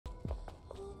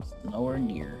Nowhere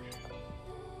near.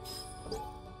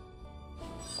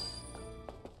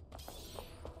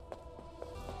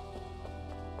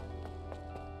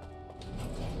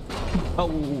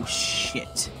 Oh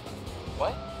shit.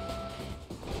 What?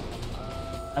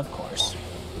 Of course.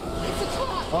 It's a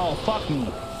trap! Oh fuck me.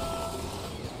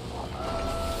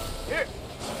 Here.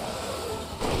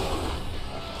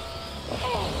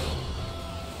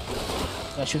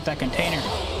 Gotta shoot that container.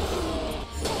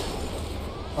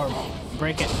 Or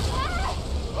break it.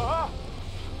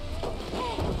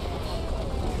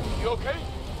 You okay?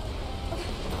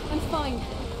 I'm fine.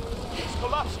 It's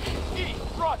collapsed. E,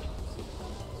 run.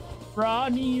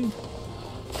 Rodney.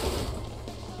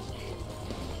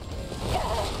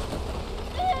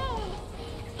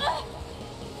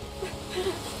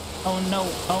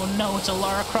 Oh no, it's a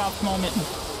Lara Croft moment.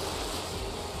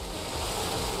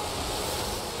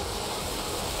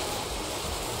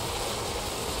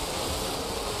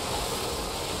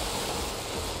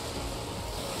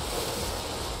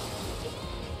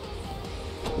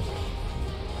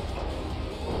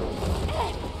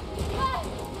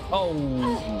 Oh.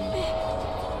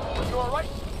 You alright?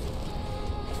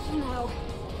 Now.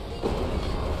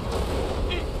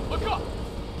 E, look up.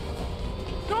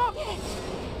 Come.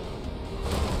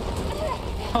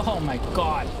 Oh my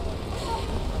god.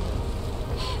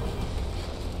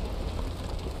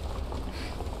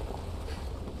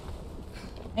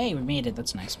 Hey, we made it.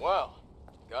 That's nice. Well,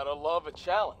 gotta love a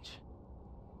challenge.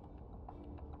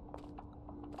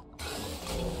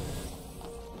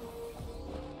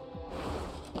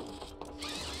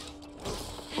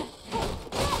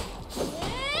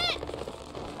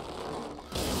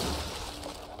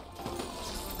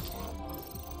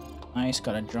 Nice,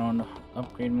 got a drone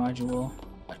upgrade module.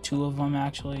 Two of them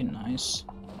actually, nice.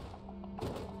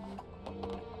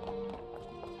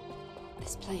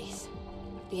 This place.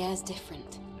 The air's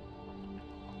different.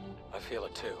 I feel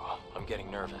it too. I'm getting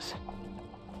nervous.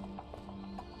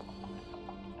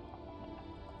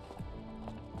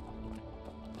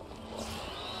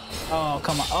 Oh,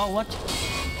 come on. Oh, what?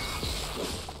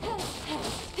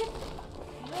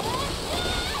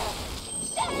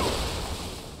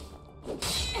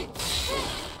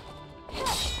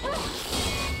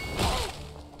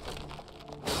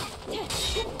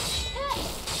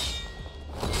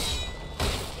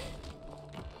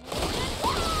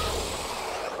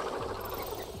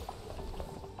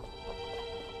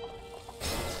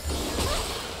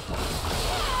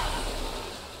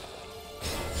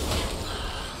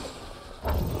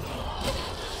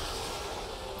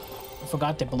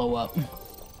 Forgot to blow up.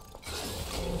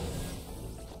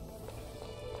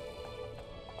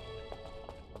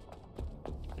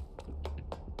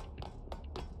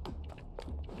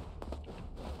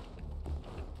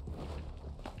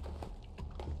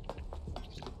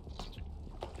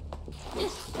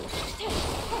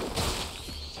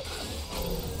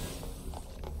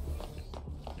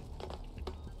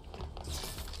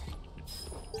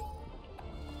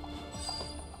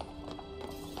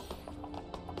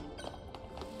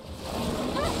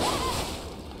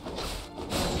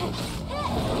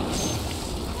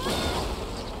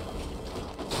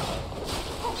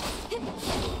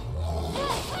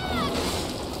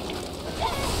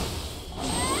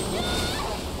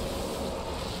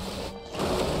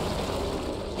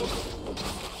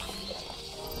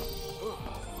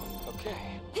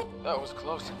 That was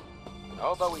close.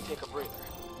 How about we take a breather?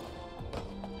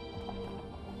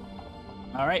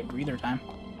 All right, breather time.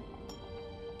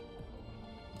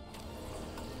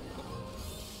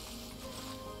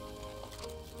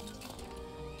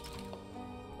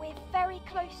 We're very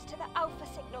close to the Alpha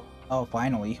signal. Oh,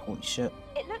 finally. Holy shit.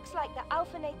 It looks like the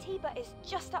Alpha Naytiba is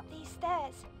just up these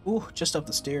stairs. Ooh, just up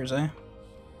the stairs, eh?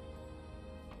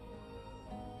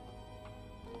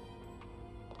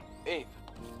 Eve,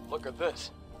 look at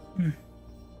this.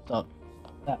 What's up?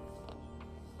 That.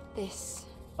 This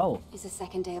Oh, is a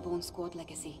second Airborne Squad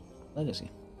legacy.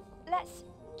 legacy. Let's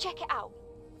check it out.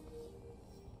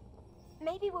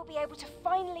 Maybe we'll be able to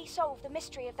finally solve the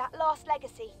mystery of that last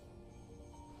legacy.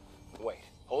 Wait,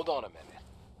 hold on a minute.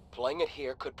 Playing it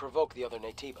here could provoke the other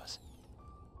Naytibas.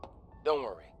 Don't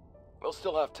worry. We'll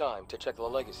still have time to check the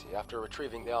legacy after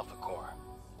retrieving the Alpha Core.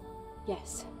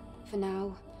 Yes. For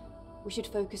now, we should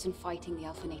focus on fighting the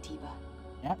Alpha Naytiba.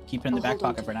 Yeah, keep it in the back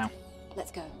pocket for now.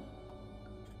 Let's go.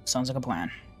 Sounds like a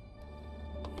plan.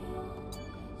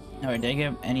 Alright, did I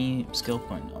get any skill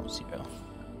point? No, 0.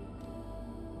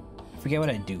 I forget what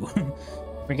I do.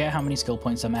 Forget how many skill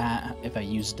points I'm at if I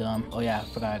used them. Oh yeah, I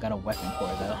forgot I got a weapon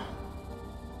core though.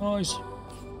 Nice.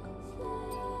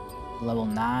 Level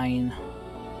 9.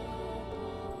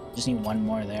 Just need one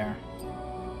more there.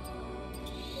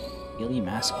 Ghillie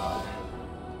mascot.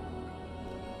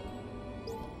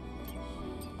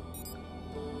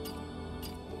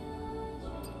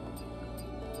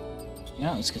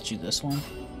 Yeah, let's get you this one.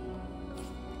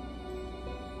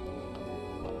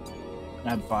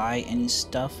 Can I buy any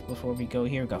stuff before we go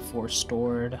here? We got 4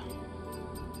 stored.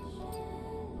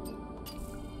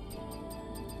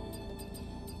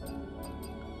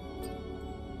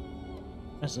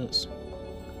 What's this?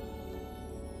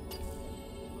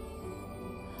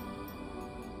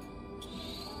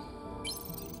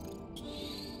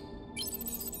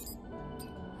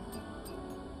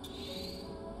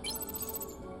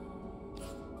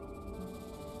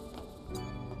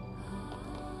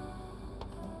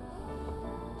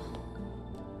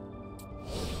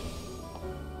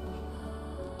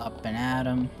 Up and at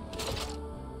 'em.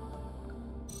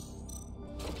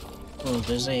 Oh,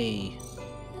 there's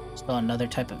still another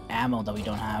type of ammo that we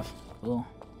don't have. Cool.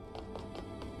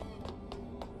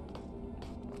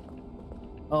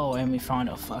 Oh, and we found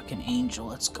a fucking angel.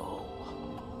 Let's go.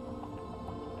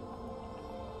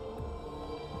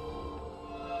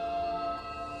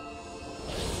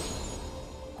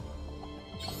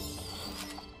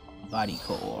 Body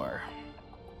core.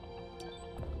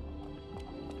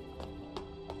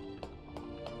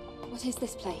 What is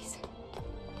this place?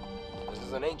 This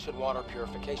is an ancient water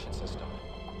purification system.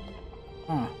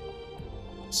 Huh.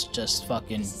 It's just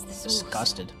fucking This is the source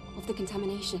disgusted. of the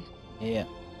contamination. Yeah.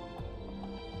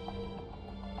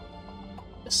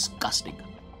 Disgusting.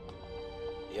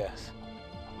 Yes.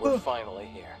 We're finally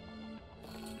here.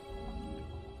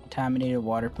 Contaminated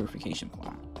water purification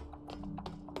plant.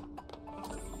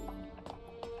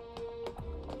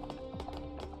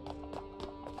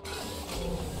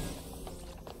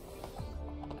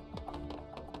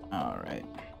 Alright.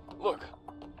 Look,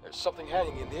 there's something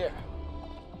hanging in the air.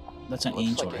 That's an Looks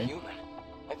angel, like a right? human.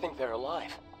 I think they're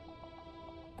alive.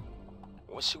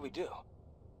 What should we do?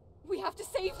 We have to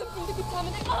save them from the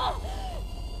contamination.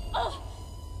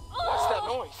 What's that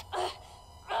noise?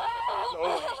 No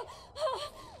way.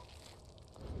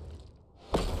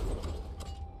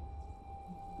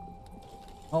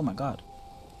 Oh my god.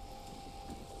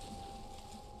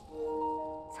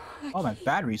 Oh, my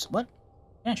batteries. What?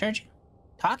 Can I charge you?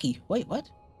 Tachy. Wait, what?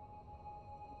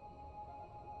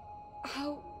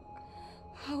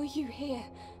 How are you here?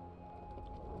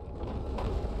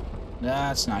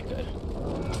 That's not good.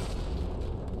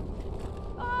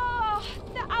 Ah,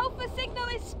 the alpha signal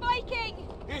is spiking.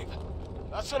 Eve,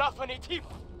 that's enough for Naytiba.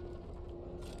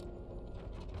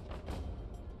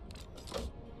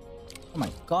 Oh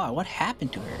my god, what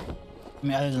happened to her? I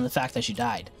mean, other than the fact that she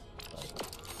died.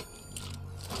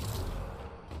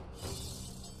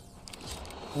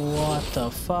 What the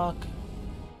fuck?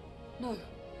 No.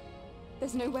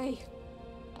 There's no way.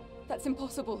 That's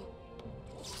impossible.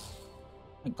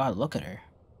 My god, look at her.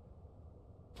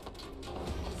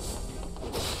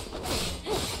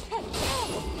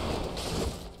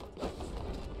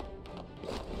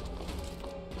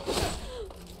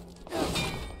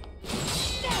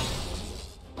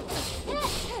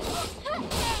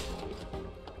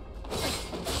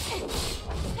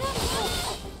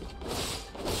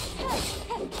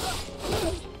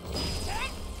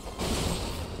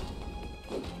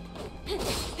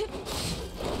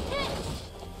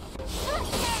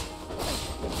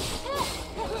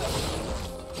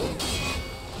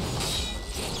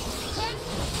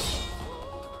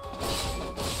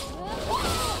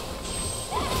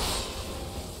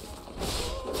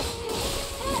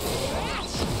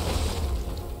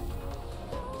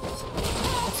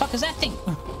 Is that thing?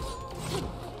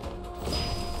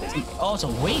 Oh, it's a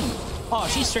wing. Oh,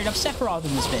 she's straight up Sephiroth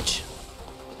in this bitch.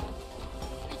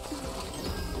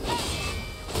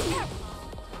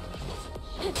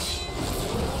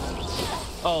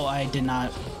 Oh, I did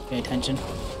not pay attention.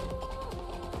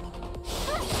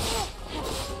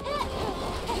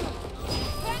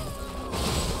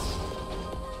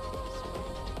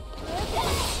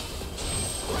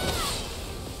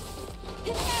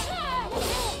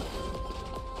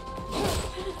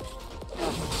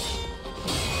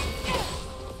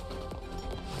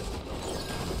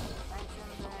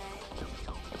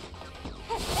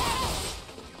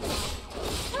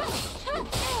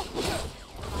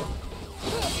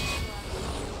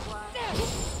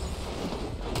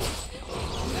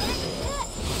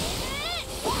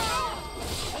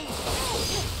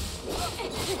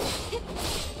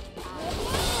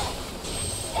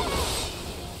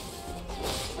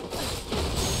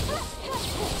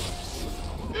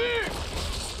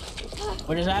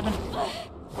 What just happened?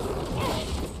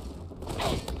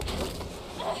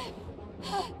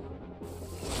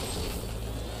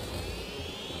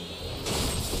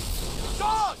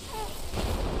 Dog!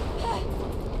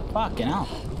 Fucking hell.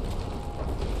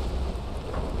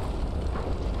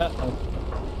 Uh-oh.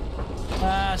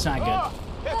 That's not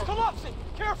good. It's collapsing!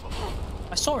 Careful!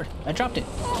 My sword! I dropped it.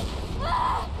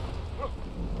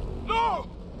 No!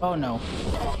 Oh no.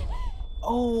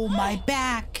 Oh, my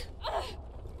back!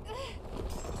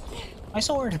 My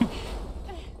sword!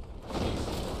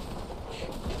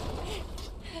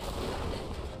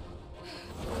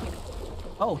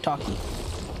 Oh, Tachy.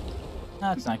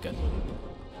 That's not good.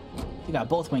 You got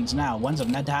both wings now. One's a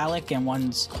metallic and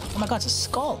one's... Oh my god, it's a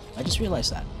skull! I just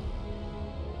realized that.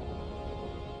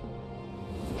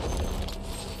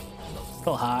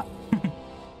 Feel hot. Let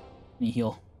me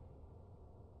heal.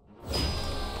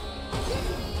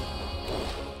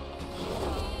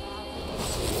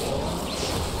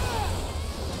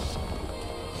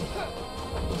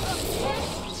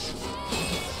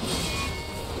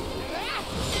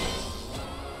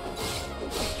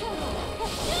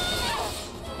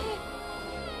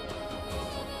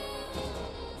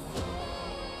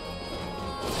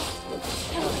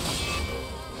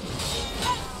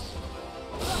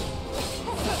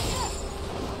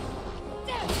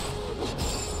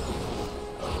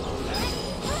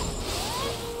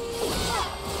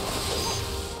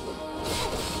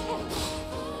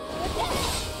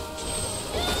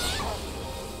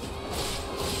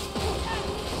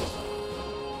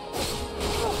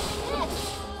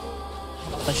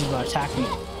 She's about to attack me.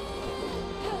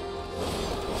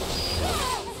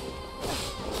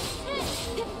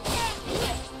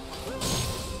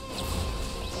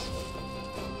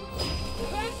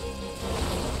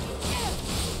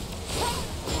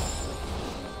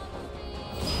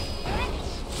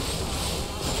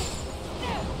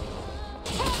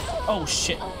 Oh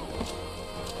shit.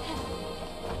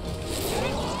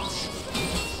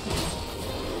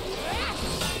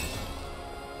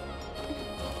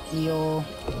 Heal.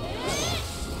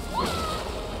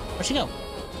 Where'd she go?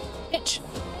 Bitch!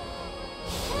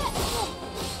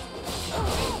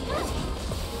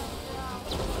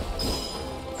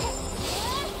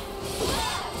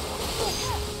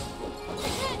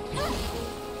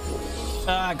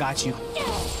 I got you.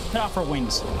 Cut off her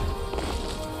wings.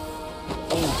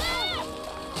 Oh.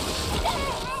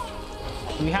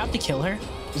 Do we have to kill her?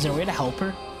 Is there a way to help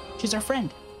her? She's our friend.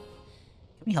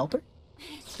 Can we help her?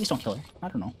 Please don't kill her. I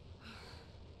don't know.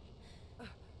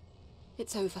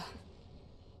 It's over.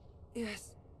 Yes.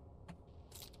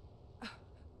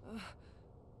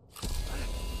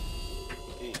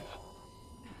 Eve.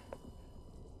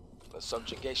 The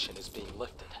subjugation is being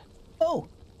lifted. Oh!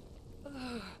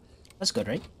 That's good,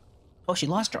 right? Oh, she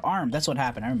lost her arm. That's what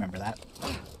happened. I remember that.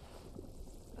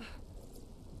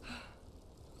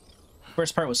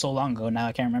 First part was so long ago, now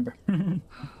I can't remember. I've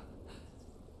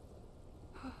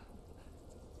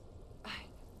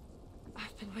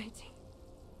been waiting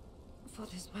for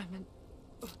this moment.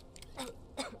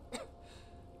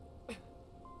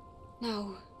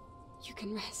 Now, you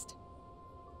can rest.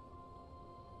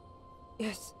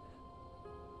 Yes.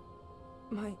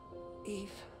 My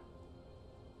Eve.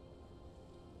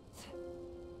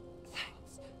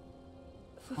 Thanks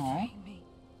for freeing me.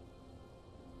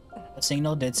 The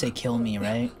signal did say kill me,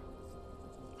 right?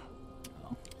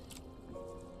 Oh.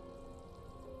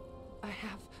 I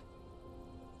have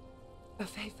a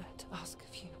favor to ask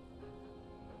of you.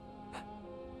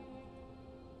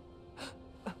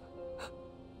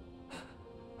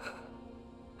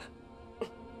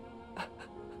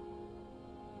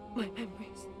 My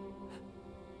memories.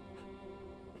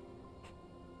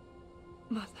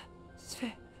 Mother,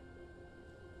 Sphere.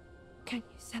 Can you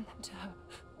send them to her?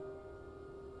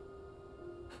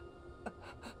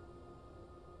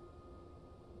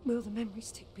 Will the memory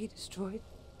stick be destroyed?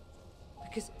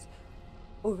 Because it's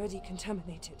already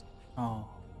contaminated. Oh.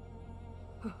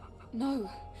 No,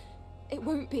 it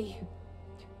won't be.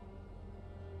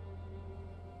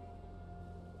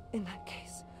 In that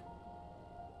case,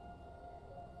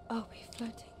 I'll be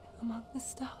floating among the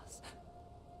stars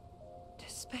to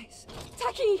space.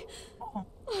 Tachy! Oh.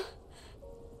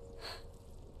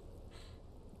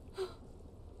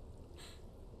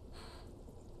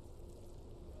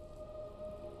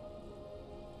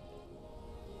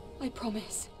 I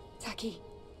promise, Tachy.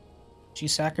 She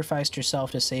sacrificed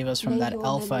herself to save us from May that your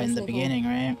alpha in memories the live beginning,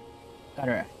 on. right? Got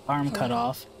her arm cut Forever.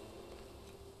 off.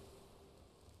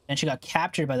 Then she got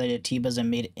captured by the Naytibas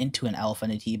and made into an alpha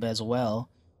Naytiba as well.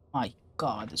 My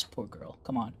god, this poor girl.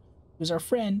 Come on. Who's our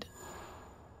friend?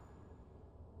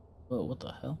 Whoa, what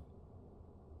the hell?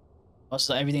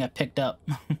 Also, everything I picked up.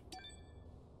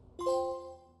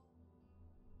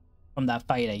 From that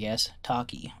fight, I guess.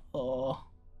 Tachy. Oh.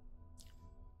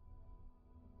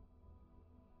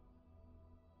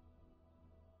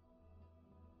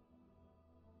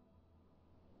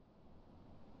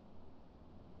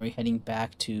 Are we heading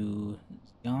back to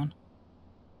Zion?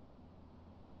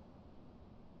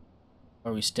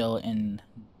 Or are we still in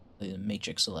the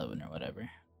Matrix 11 or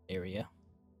whatever area?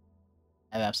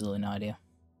 I have absolutely no idea.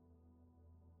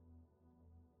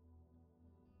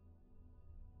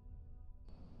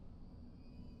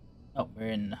 Oh, we're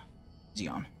in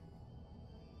Zion.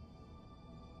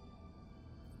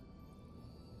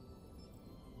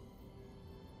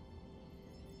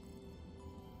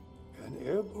 An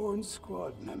Airborne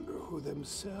Squad member who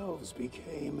themselves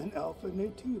became an Alpha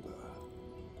Naytiba.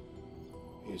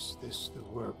 Is this the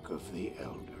work of the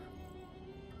Elder?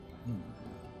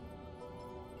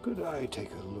 Could I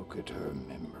take a look at her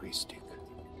memory stick?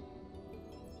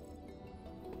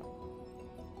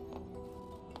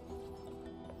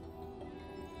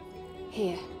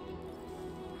 Here.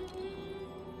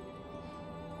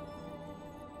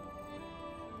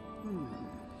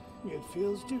 It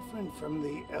feels different from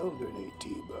the Elder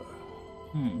Naytiba.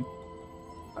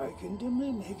 I can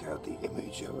dimly make out the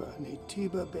image of a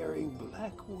Naytiba bearing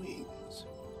black wings.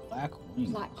 Black wings.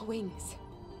 Black wings.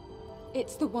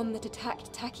 It's the one that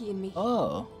attacked Tachy and me.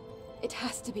 Oh. It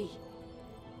has to be.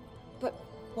 But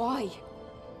why?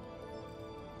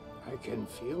 I can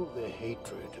feel the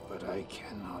hatred, but I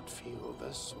cannot feel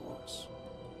the source.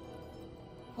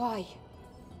 Why?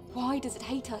 Why does it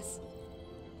hate us?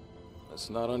 It's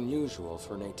not unusual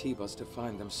for Naytibas to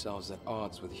find themselves at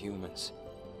odds with humans.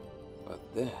 But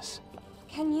this...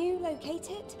 Can you locate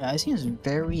it? Yeah, it seems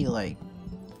very, like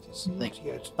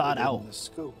thought out.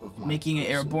 Making an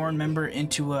Airborne member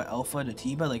into a Alpha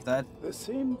Naytiba like that. The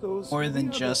same goes More for than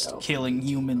the other just Alpha killing Naytibas.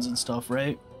 humans and stuff,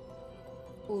 right?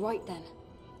 All right then.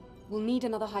 We'll need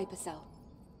another hypercell.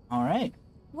 Alright.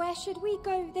 Where should we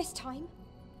go this time?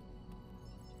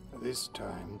 This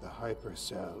time, the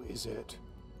hypercell is at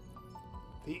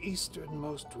the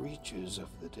easternmost reaches of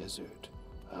the desert,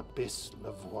 Abyss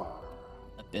Lavoir.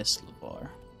 Abyss Lavoir.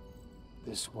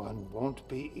 This one won't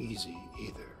be easy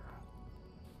either.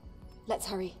 Let's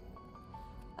hurry.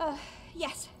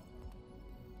 Yes.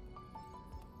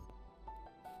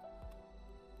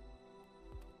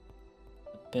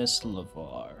 Abyss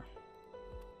Lavoir.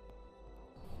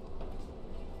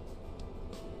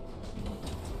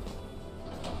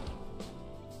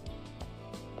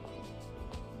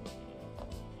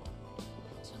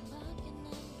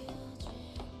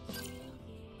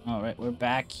 Alright, we're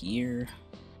back here.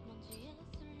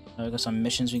 We got some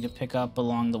missions we could pick up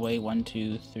along the way. 1,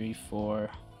 2, 3, 4,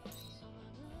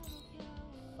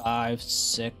 5,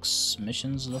 6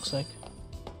 missions, it looks like.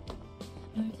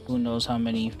 And who knows how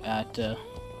many at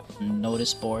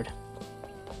notice board.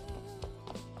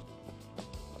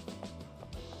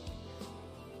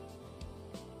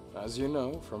 As you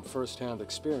know from first-hand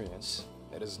experience,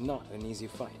 it is not an easy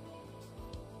fight.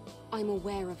 I'm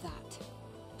aware of that.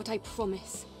 But I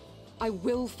promise, I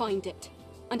will find it.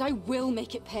 And I will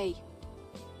make it pay.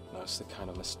 That's the kind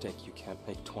of mistake you can't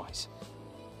make twice.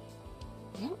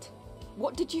 What?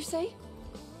 What did you say?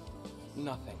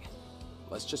 Nothing.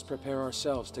 Let's just prepare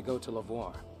ourselves to go to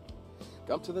Lavoir.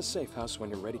 Come to the safe house when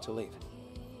you're ready to leave.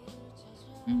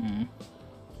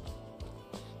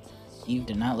 Steve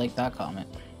did not like that comment.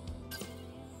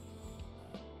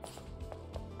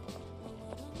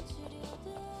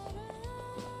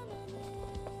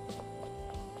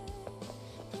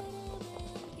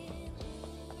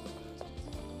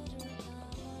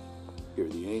 You're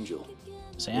the angel.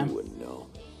 Sam? You wouldn't know.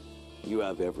 You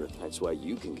have everything. That's why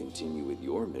you can continue with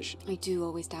your mission. I do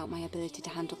always doubt my ability to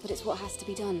handle, but it's what has to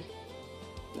be done.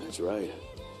 That's right.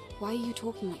 Why are you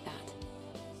talking like that?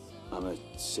 I'm a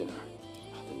sinner.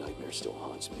 The nightmare still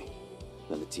haunts me.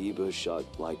 The Naytiba shot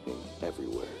lightning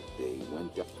everywhere. They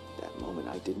went up. That moment,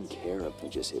 I didn't care if they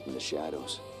just hid in the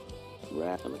shadows.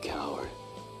 I'm a coward.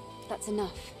 That's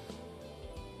enough.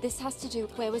 This has to do...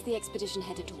 Where was the expedition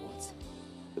headed towards?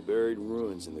 The buried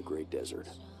ruins in the Great Desert.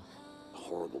 A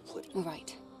horrible place. All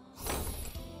right.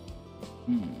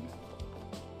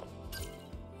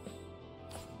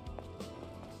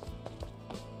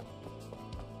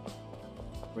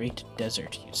 Great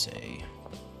Desert, you say?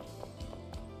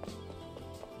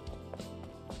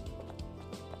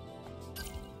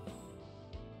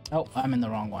 Oh, I'm in the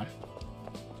wrong one.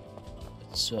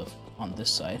 It's on this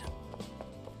side.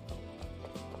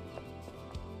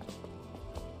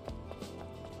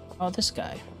 Oh, this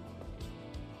guy.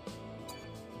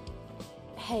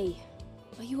 Hey,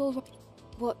 are you all right?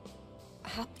 What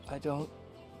happened? I don't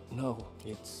know.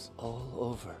 It's all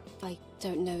over. I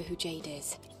don't know who Jade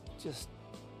is. Just...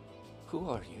 who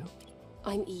are you?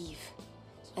 I'm Eve.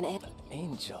 An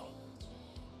angel.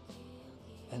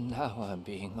 And now I'm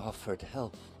being offered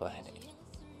help by an...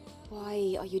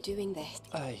 Why are you doing this?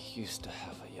 I used to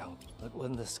have a young, but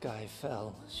when the sky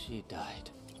fell, she died.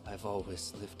 I've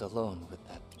always lived alone with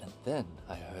that. And then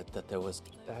I heard that there was,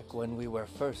 back when we were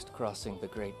first crossing the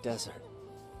Great Desert.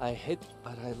 I hid,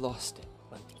 but I lost it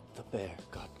when the bear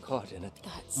got caught in it.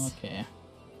 That's... Okay.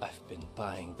 I've been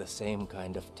buying the same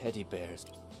kind of teddy bears.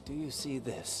 Do you see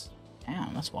this?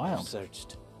 Damn, that's wild. I've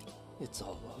searched. It's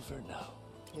all over now.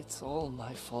 It's all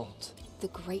my fault. The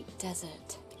Great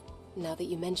Desert. Now that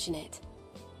you mention it,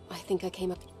 I think I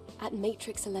came up at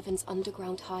Matrix 11's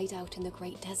underground hideout in the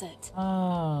Great Desert.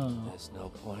 Oh. There's no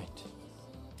point.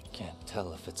 Can't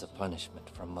tell if it's a punishment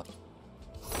from my...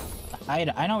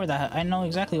 I know where that. I know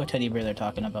exactly what teddy bear they're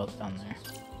talking about down there.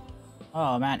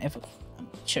 Oh man, if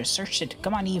should have searched it.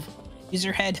 Come on, Eve, use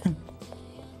your head.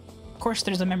 Of course,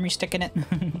 there's a memory stick in it.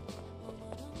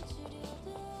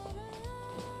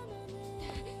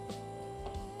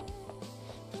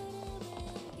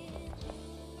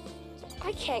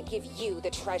 I can't give you the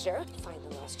treasure. Find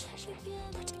the lost treasure.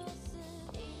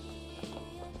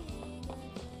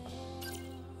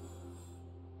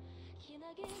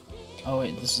 Oh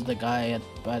wait, this is the guy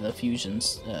by the fusion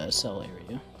cell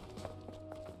area.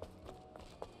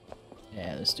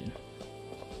 Yeah, this dude.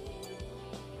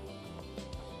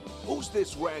 Who's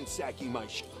this ransacking my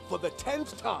for the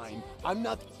 10th time? I'm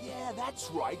not... Yeah, that's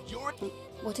right, you're...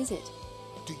 What is it?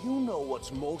 Do you know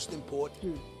what's most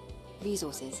important?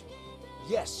 Resources.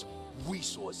 Yes,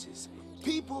 resources.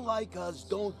 People like us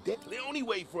don't... The only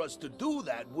way for us to do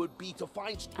that would be to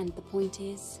find... And the point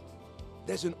is?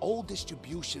 There's an old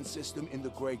distribution system in the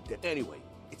Great Desert. Anyway,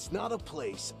 it's not a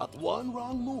place, one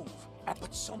wrong move,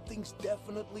 but something's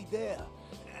definitely there.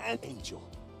 And Angel,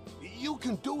 you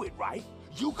can do it, right?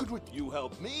 You could... You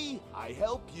help me, I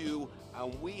help you,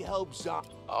 and we help Zom...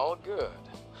 All good.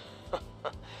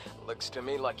 Looks to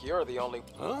me like you're the only...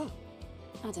 Huh?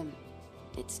 Adam,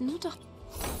 it's not a...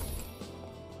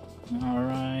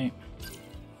 Alright.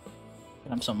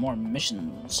 Get him some more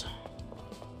missions.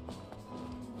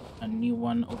 A new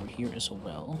one over here as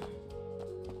well.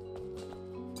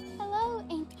 Hello,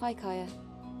 Hi, Kaya.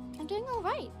 I'm doing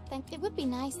alright. It would be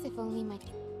nice if only my...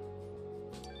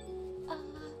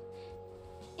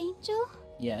 Angel?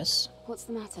 Yes? What's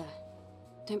the matter?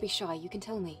 Don't be shy, you can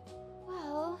tell me.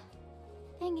 Well,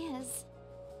 thing is,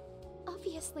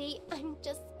 obviously, I'm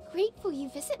just grateful you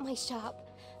visit my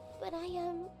shop. But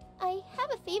I have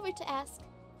a favor to ask.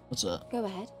 What's up? Go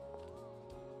ahead.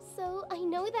 So, I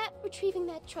know that retrieving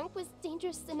that trunk was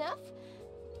dangerous enough,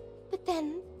 but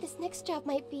then this next job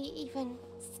might be even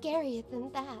scarier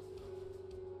than that.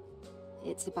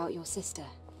 It's about your sister.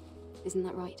 Isn't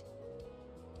that right?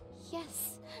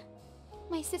 Yes.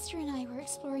 My sister and I were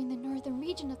exploring the northern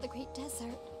region of the Great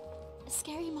Desert. A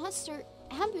scary monster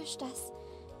ambushed us.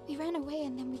 We ran away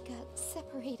and then we got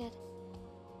separated.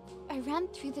 I ran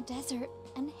through the desert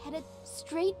and headed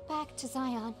straight back to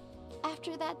Zion.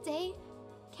 After that day,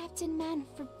 Captain Man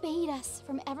forbade us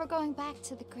from ever going back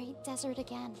to the Great Desert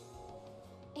again.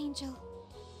 Angel,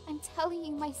 I'm telling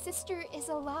you, my sister is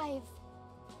alive.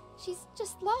 She's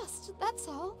just lost, that's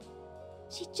all.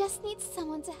 She just needs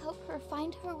someone to help her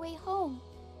find her way home.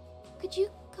 Could you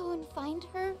go and find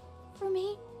her for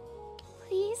me?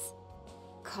 Please?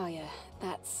 Kaya,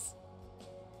 that's...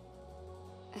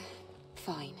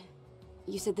 fine.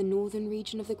 You said the northern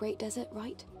region of the Great Desert,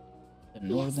 right? The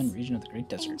northern region of the Great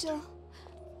Desert. Angel,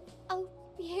 I'll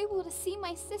be able to see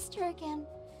my sister again.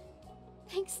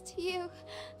 Thanks to you.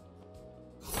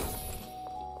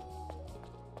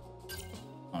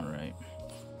 Alright.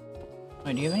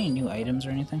 Wait, do you have any new items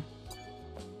or anything?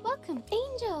 Welcome,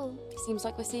 Angel. Seems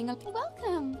like we're seeing a...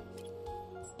 Welcome.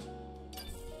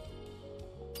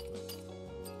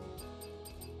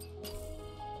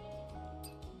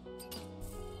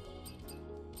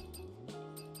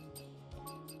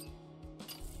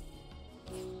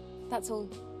 That's all.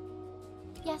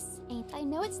 Yes, I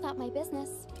know it's not my business.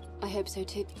 I hope so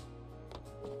too.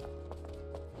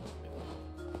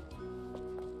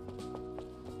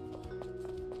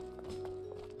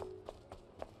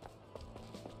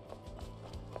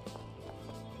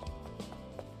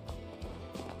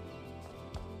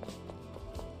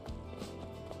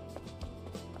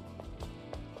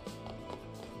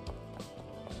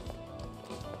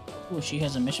 Oh, she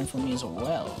has a mission for me as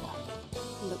well.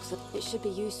 Looks like it should be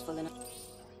useful enough.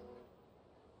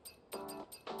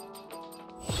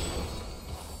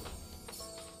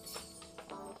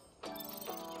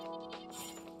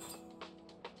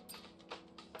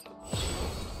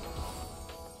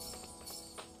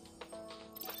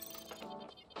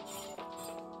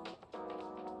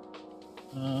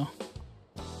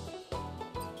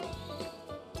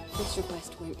 This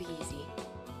request won't be easy.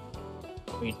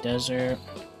 Great Desert.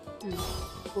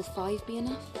 Will 5 be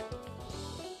enough?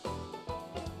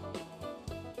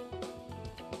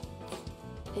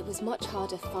 It was much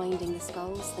harder finding the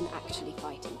skulls than actually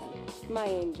fighting them. My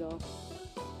angel.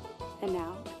 And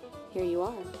now, here you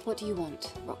are. What do you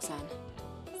want, Roxanne?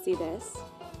 See this?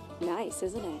 Nice,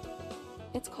 isn't it?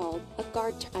 It's called a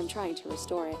guard. I'm trying to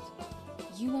restore it.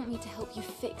 You want me to help you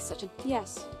fix such a...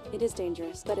 Yes, it is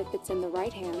dangerous, but if it's in the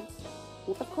right hands...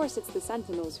 Well, of course it's the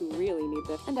Sentinels who really need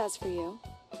this. And as for you,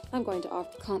 I'm going to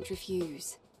offer... Can't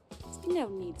refuse. No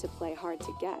need to play hard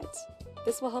to get.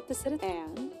 This will help the citizens.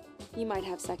 And you might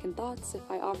have second thoughts if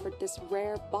I offered this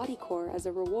rare body core as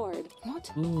a reward.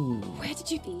 What? Ooh. Where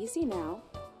did you... Easy now.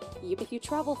 If you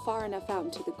travel far enough out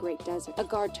into the Great Desert, a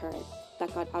guard turret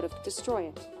that got out of... Destroy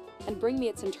it. And bring me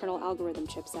its internal algorithm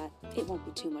chipset. It won't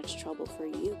be too much trouble for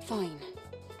you. Fine.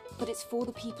 But it's for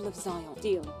the people of Zion.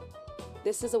 Deal.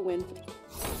 This is a win.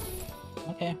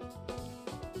 Okay.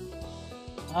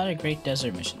 A lot of Great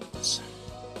Desert missions.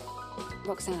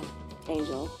 Roxanne.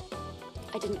 Angel.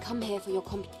 I didn't come here for your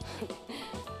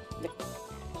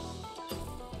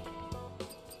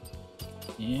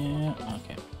Yeah,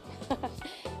 okay.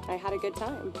 I had a good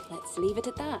time. Let's leave it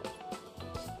at that.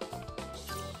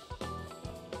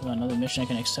 Another mission I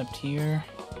can accept here.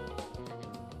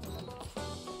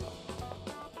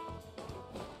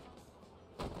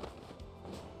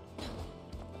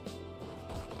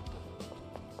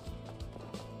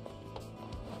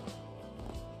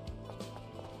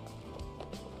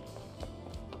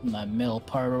 My mill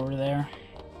part over there.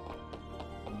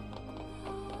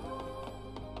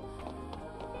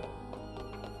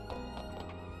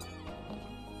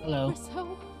 Hello. We're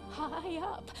so high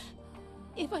up.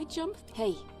 If I jump...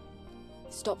 Hey.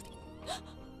 Stop.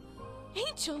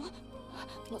 Angel!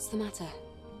 What's the matter?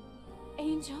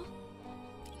 Angel?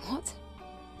 What?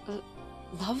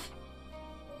 Love?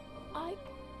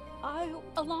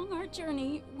 Along our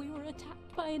journey, we were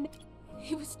attacked by an...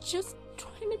 He was just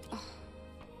trying to...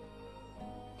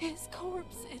 His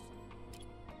corpse is...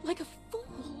 like a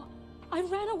fool. I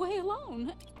ran away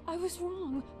alone. I was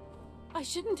wrong. I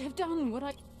shouldn't have done what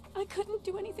I couldn't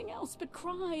do anything else but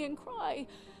cry and cry.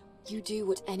 You do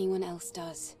what anyone else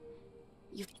does.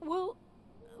 Well,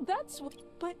 that's what...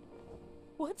 But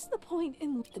what's the point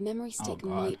in... The memory stick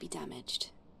might be damaged.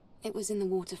 It was in the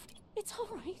water... It's all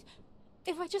right.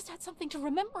 If I just had something to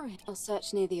remember it. I'll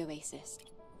search near the oasis.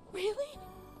 Really?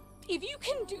 If you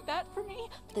can do that for me...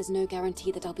 There's no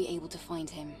guarantee that I'll be able to find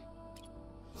him.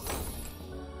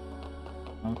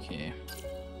 Okay.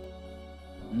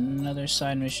 Another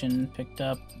side mission picked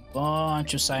up.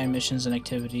 Bunch of side missions and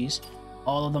activities.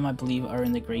 All of them, I believe, are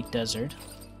in the Great Desert.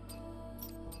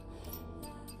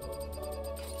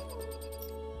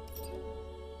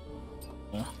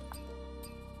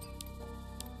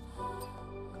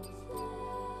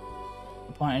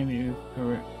 Upon enemy,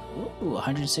 ooh,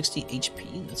 160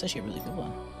 HP. That's actually a really good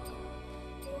one.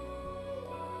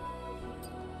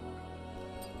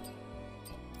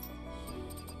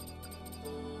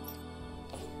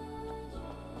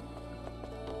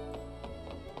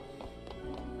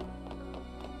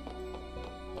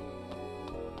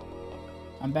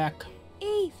 I'm back.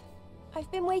 Eve,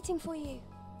 I've been waiting for you.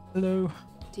 Hello.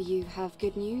 Do you have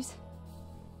good news?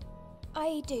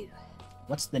 I do.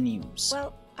 What's the news?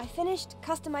 Well, I finished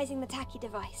customizing the Tachy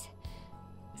device.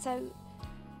 So,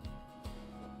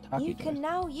 you can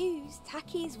now use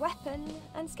Tachy's weapon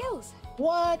and skills.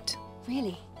 What?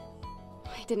 Really?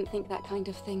 I didn't think that kind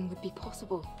of thing would be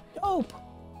possible. Dope!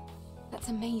 That's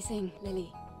amazing,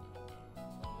 Lily.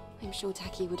 I'm sure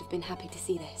Tachy would have been happy to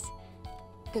see this.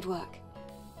 Good work.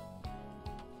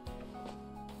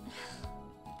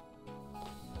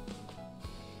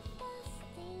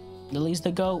 Lily's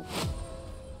the GOAT.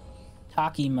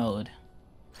 Tachy mode.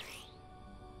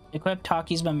 Equip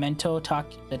Tachy's memento,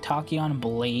 the Tachyon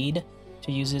blade,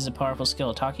 to use it as a powerful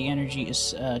skill. Tachy energy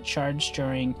is charged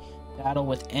during battle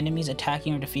with enemies.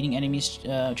 Attacking or defeating enemies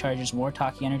charges more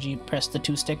Tachy energy. Press the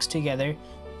two sticks together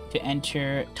to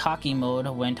enter Tachy mode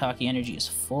when Tachy energy is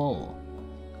full.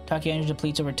 Tachy energy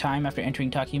depletes over time after entering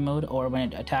Tachy mode or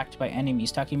when attacked by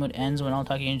enemies. Tachy mode ends when all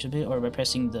Tachy energy is depleted or by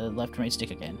pressing the left and right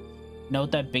stick again.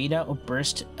 Note that beta or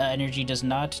burst energy does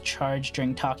not charge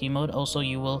during Tachy mode. Also,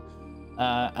 you will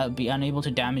be unable to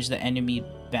damage the enemy's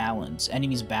balance.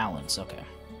 Okay.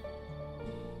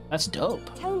 That's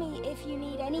dope. Tell me if you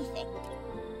need anything.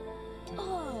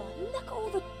 Oh, look at all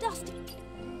the dust.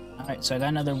 Alright, so I got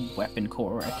another weapon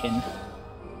core I can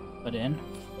put in.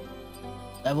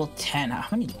 Level 10. How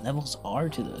many levels are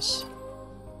to this?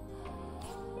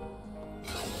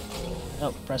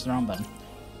 Oh, press the wrong button.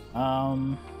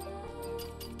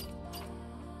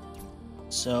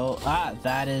 So,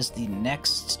 that is the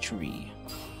next tree.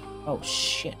 Oh,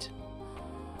 shit.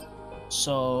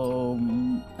 So,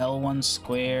 L1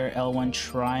 square, L1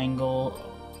 triangle.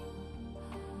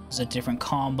 There's different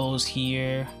combos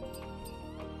here.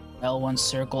 L1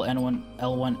 circle,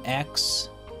 L1 X.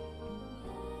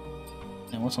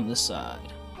 And what's on this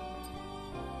side?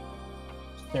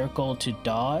 Circle to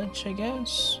dodge, I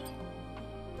guess.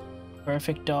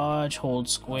 Perfect dodge, hold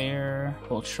square,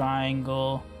 hold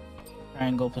triangle,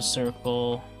 triangle for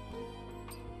circle.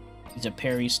 These are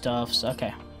parry stuffs.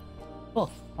 Okay.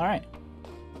 Cool. Alright.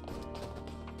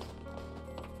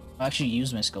 I'll actually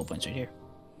use my skill points right here.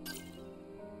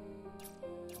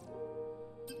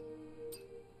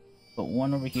 Put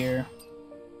one over here.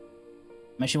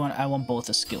 I want both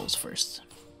the skills first.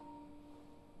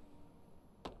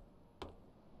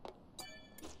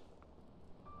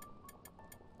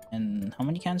 And how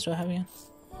many cans do I have again?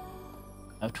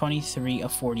 I have 23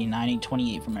 of 40, 90,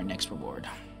 28 for my next reward.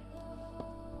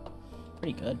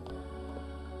 Pretty good.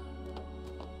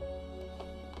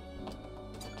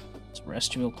 Let's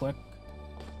rest real quick.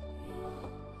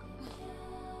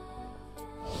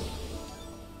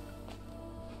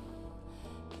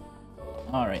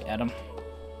 Alright, Adam.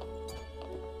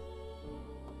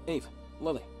 Eve,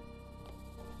 Lily.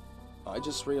 I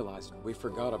just realized we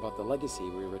forgot about the legacy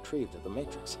we retrieved at the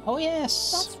Matrix. Oh,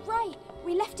 yes! That's right.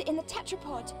 We left it in the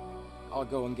tetrapod. I'll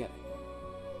go and get it.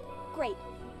 Great.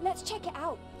 Let's check it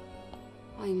out.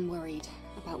 I'm worried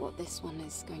about what this one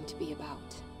is going to be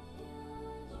about.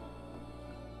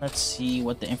 Let's see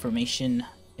what the information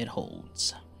it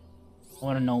holds. I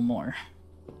want to know more.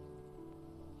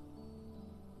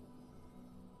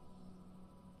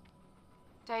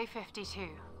 Day 52,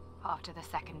 after the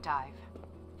second dive.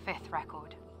 5th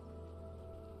record.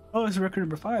 Oh, it's record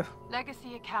number 5.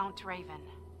 Legacy account Raven.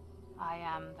 I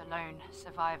am the lone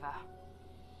survivor.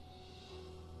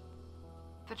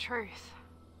 The truth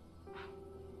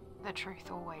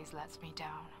always lets me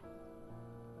down.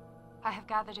 I have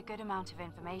gathered a good amount of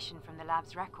information from the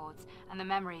lab's records and the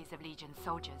memories of Legion's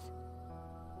soldiers.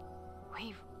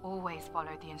 We've always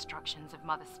followed the instructions of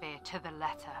Mother Sphere to the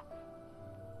letter.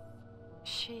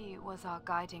 She was our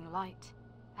guiding light,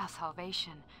 our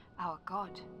salvation, our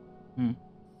god.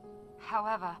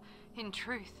 However, in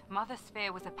truth, Mother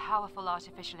Sphere was a powerful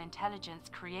artificial intelligence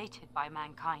created by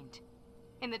mankind.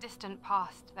 In the distant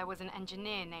past, there was an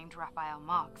engineer named Raphael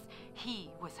Marx.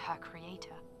 He was her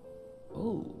creator.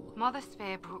 Ooh. Mother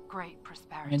Sphere brought great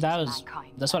prosperity I mean, to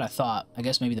mankind. that's what I thought. I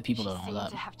guess maybe the people don't know She that.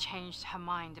 seemed to have changed her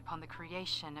mind upon the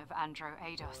creation of Andro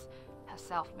Eidos, her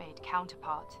self-made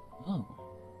counterpart. Oh.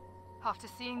 After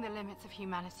seeing the limits of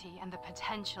humanity and the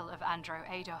potential of Andro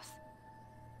Eidos,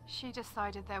 she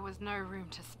decided there was no room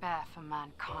to spare for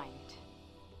mankind.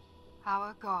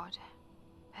 Our god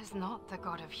is not the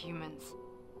god of humans.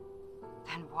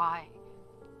 Then why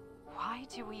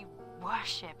do we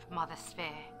worship Mother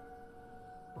Sphere?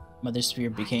 Mother Sphere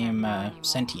became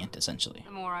sentient, essentially.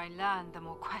 The more I learn, the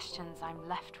more questions I'm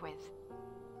left with.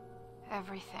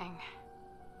 Everything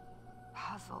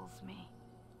puzzles me.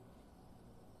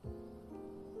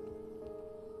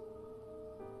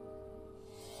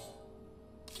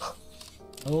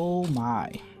 Oh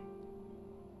my.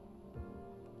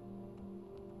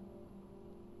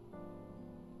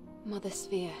 Mother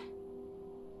Sphere.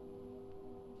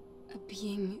 A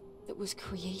being that was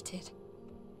created.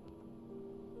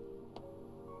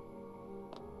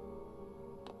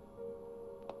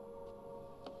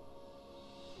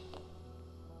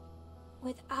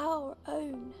 With our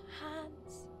own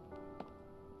hands.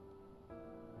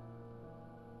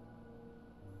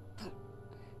 But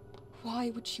why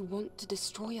would she want to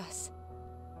destroy us?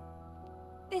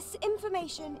 This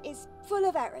information is full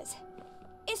of errors.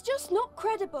 It's just not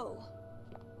credible.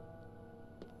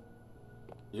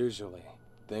 Usually,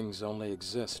 things only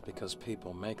exist because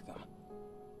people make them.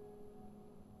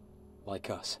 Like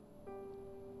us.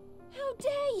 How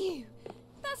dare you?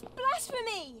 That's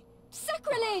blasphemy!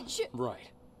 Sacrilege!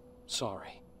 Right.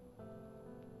 Sorry.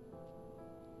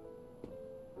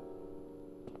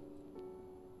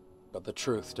 But the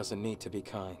truth doesn't need to be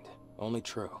kind, only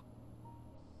true.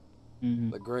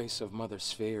 The grace of Mother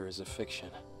Sphere is a fiction.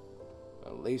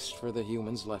 At least for the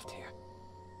humans left here.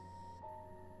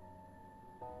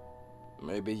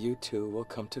 Maybe you too will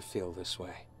come to feel this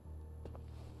way.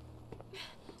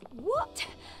 What?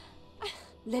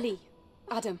 Lily,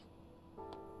 Adam.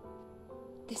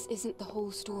 This isn't the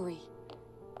whole story.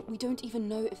 We don't even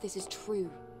know if this is true.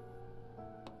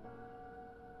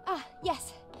 Ah,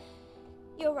 yes.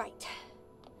 You're right.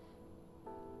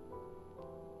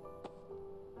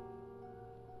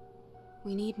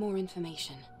 We need more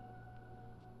information.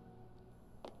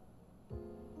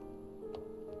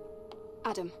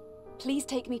 Adam, please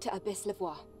take me to Abyss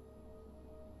Levois.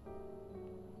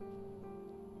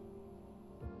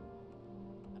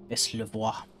 Abyss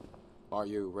Levois. Are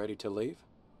you ready to leave?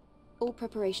 All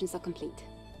preparations are complete.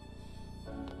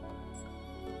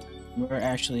 We're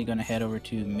actually gonna head over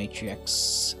to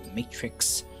Matrix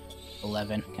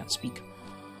 11. Can't speak.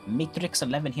 Matrix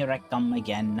 11, here I come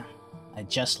again. I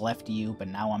just left you, but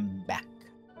now I'm back.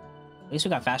 At least we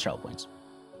got fast travel points.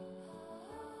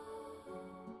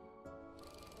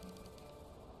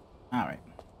 Alright.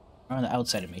 We're on the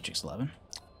outside of Matrix 11.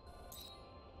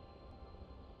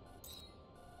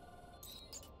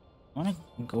 I wanna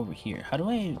go over here. How do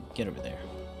I get over there?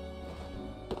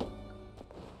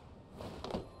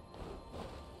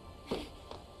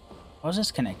 How is this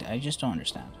connected? I just don't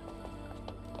understand.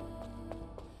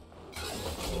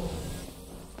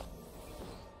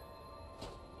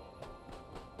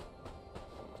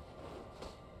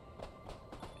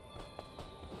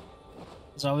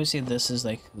 So obviously this is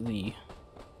like the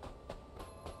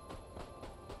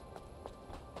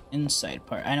inside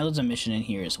part. I know there's a mission in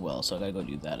here as well, so I gotta go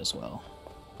do that as well.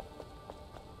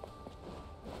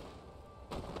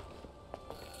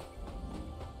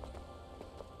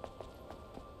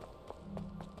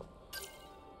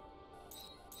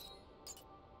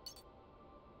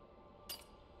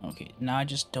 Okay, now I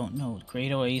just don't know.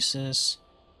 Great Oasis,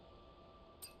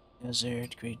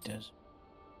 Desert, Great Desert.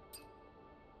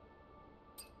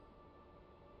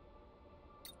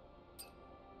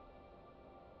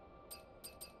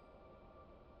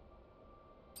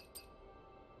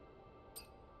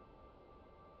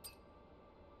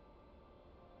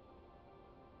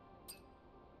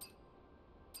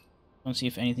 Let's see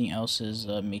if anything else is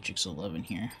Matrix 11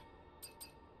 here.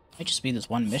 Might just be this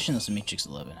one mission that's Matrix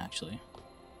 11, actually.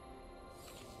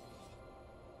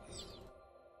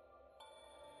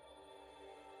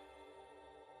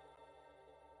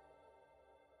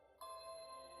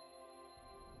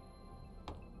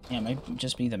 Yeah, it might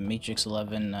just be the Matrix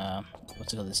 11,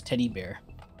 what's it called, this teddy bear.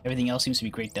 Everything else seems to be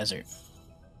Great Desert.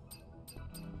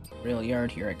 Rail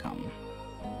yard, here I come.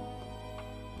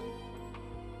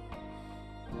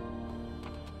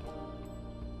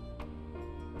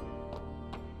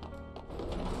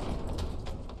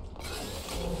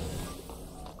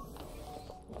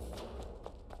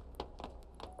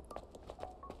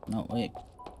 No, wait.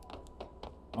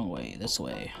 Wrong way, this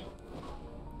way.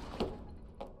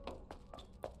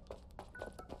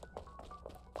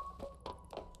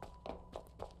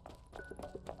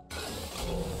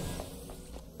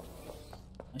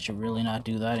 I should really not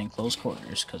do that in close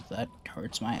quarters, because that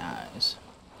hurts my eyes.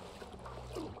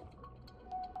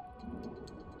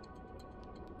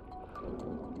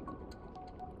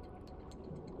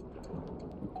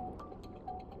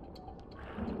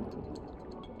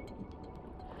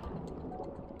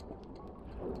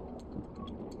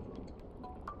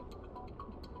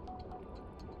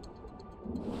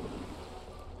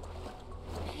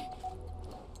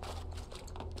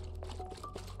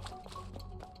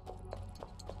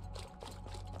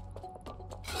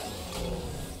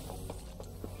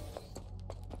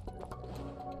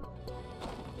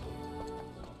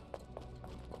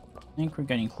 I think we're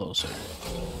getting closer.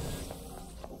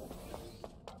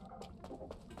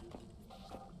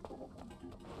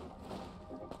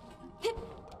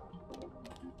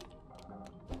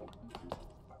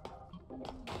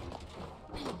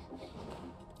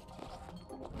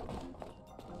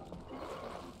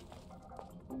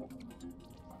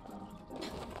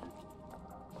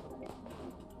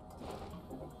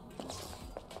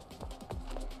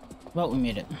 Well, we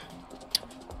made it.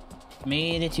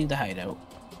 Made it to the hideout.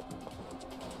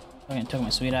 It took my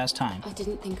sweet ass time. I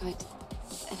didn't think I'd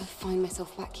ever find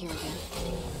myself back here again.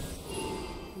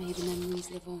 May the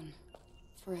memories live on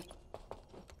forever.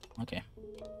 Okay.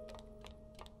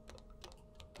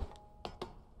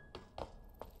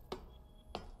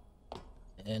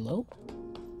 Hello?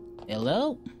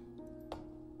 Hello?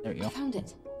 There we go. I found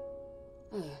it.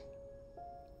 Oh.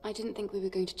 I didn't think we were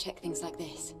going to check things like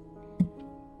this.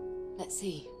 Let's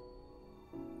see.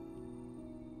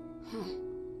 Huh.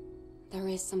 There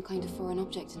is some kind of foreign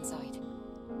object inside.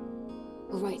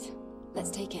 All right, let's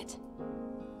take it.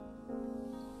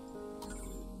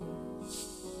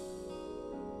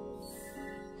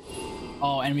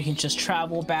 Oh, and we can just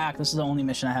travel back. This is the only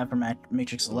mission I have for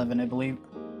Matrix 11, I believe.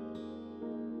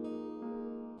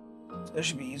 That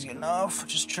should be easy enough.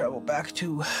 Just travel back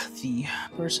to the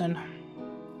person.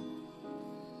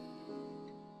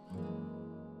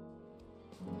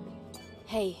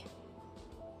 Hey.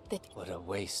 What a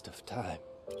waste of time.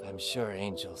 I'm sure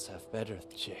angels have better.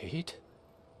 Jade?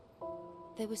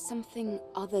 There was something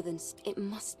other than... It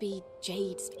must be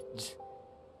Jade's...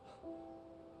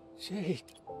 Jade.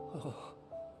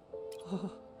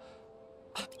 Oh,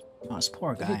 this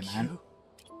poor guy, Thank man. you.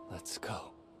 Let's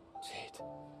go, Jade.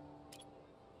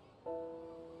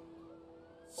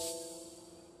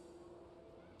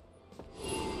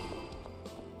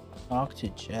 Talk to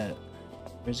Jet.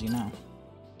 Where's he now?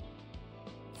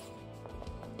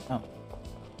 Oh.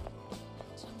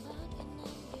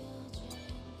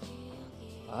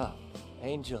 Ah,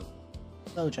 Angel.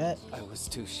 Hello, Jet. I was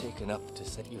too shaken up to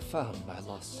say you found my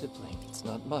lost sibling. It's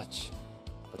not much,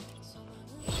 but...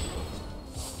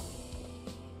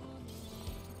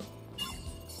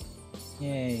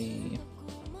 Yay.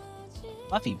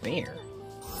 Fluffy bear.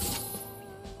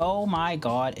 Oh my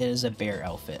god, it is a bear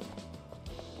outfit.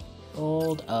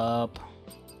 Hold up.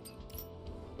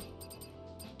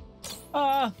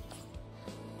 Ah!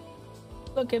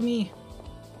 Look at me.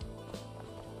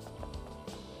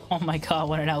 Oh my god,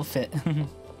 what an outfit.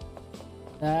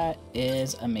 That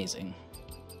is amazing.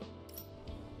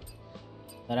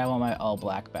 But I want my all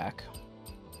black back.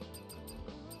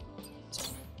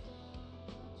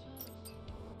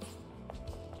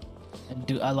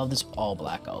 I love this all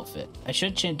black outfit. I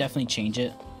should definitely change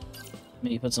it.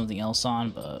 Maybe put something else on,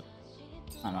 but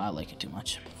I don't know, I like it too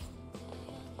much.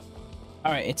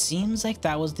 Alright, it seems like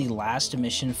that was the last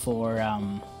mission for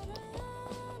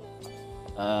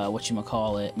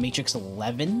whatchamacallit, Matrix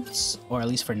 11s, or at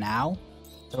least for now.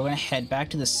 So we're gonna head back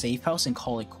to the safe house and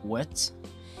call it quits.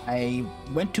 I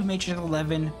went to Matrix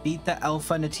 11, beat the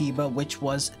Alpha Naytiba, which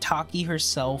was Tachy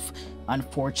herself.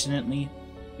 Unfortunately,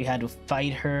 we had to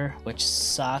fight her, which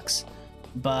sucks.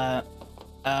 But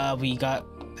we got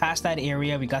past that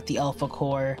area, we got the Alpha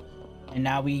Core, and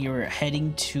now we are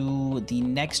heading to the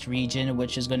next region,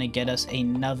 which is gonna get us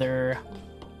another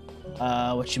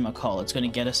whatchamacallit, it's gonna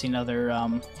get us another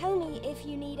Tell me if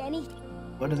you need any.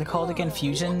 what are they called again?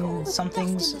 Fusion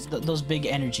somethings? Those big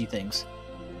energy things.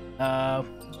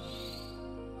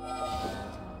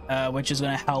 Which is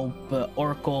gonna help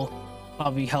Oracle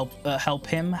probably help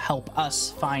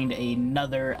us find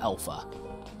another Alpha.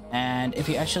 And if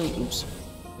you actually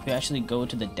go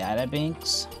to the data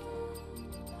banks,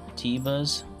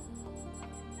 Tibas.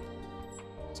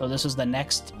 So this is the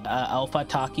next Alpha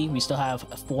Tachy. We still have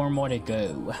 4 more to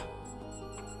go.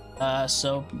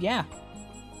 So yeah.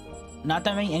 Not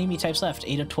that many enemy types left.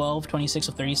 8 of 12, 26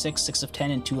 of 36, 6 of 10,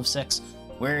 and 2 of 6.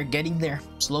 We're getting there,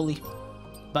 slowly.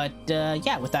 But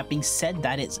yeah, with that being said,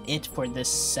 that is it for this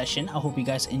session. I hope you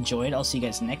guys enjoyed. I'll see you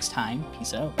guys next time.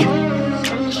 Peace out.